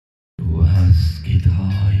hast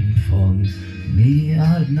geträumt von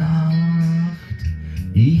mir, Nacht.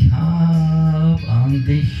 Ich hab an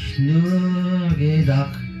dich nur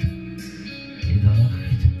gedacht,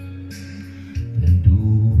 denn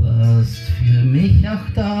du warst für mich auch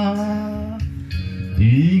da,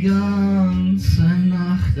 die ganze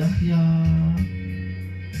Nacht, ach ja.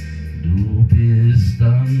 Du bist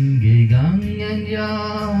dann gegangen,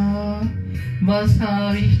 ja, was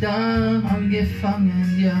hab ich da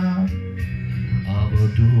angefangen, ja, aber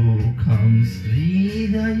du kommst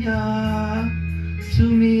wieder, ja, zu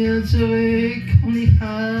mir zurück und ich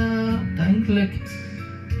hab dein Glück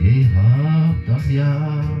gehabt, ach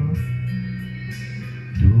ja.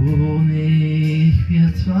 Du und ich,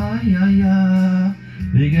 wir zwei, ja, ja,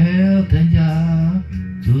 wir gehörten ja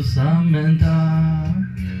zusammen da.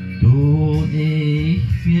 Du und ich,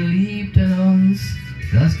 wir liebten uns,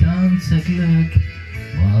 das ganze Glück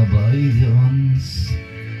war bei uns.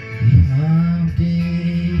 Ich hab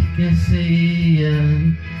dich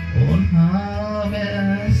gesehen und habe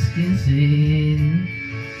es gesehen.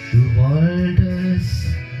 Du wolltest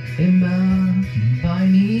immer bei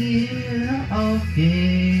mir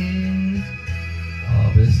aufgehen,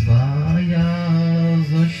 aber es war ja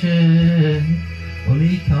so schön und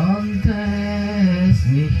ich konnte es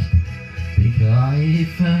nicht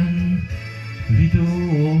begreifen, wie du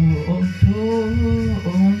und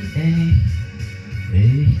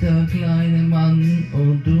ich der kleine Mann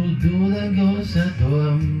und du der große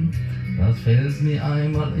Turm. Das fällt mir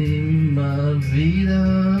einmal immer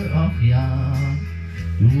wieder auf, ja.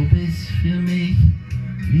 Du bist für mich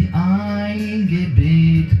wie ein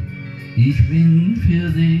Gebet. Ich bin für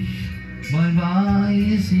dich, weil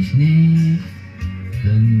weiß ich nicht.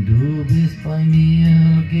 Denn du bist bei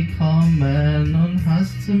mir gekommen und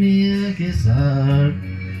hast zu mir gesagt,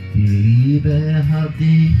 die Liebe hat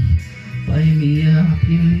dich bei mir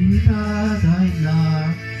geliefert heute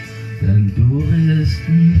Nacht. Denn du willst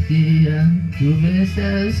nicht gehen, du willst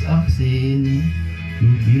es auch sehen. Du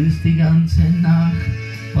willst die ganze Nacht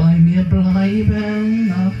bei mir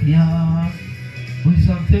bleiben, ach ja. Und ich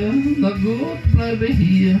sagte, na gut, bleibe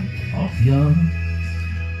hier, ach ja.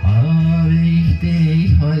 Habe ich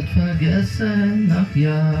dich heute vergessen, ach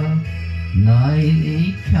ja. Nein,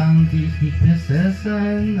 ich kann dich nicht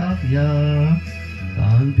besessen, ach ja.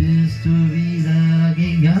 Dann bist du wieder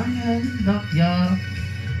gegangen, ach ja.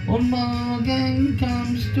 Und morgen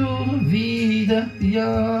kommst du wieder,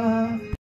 ja.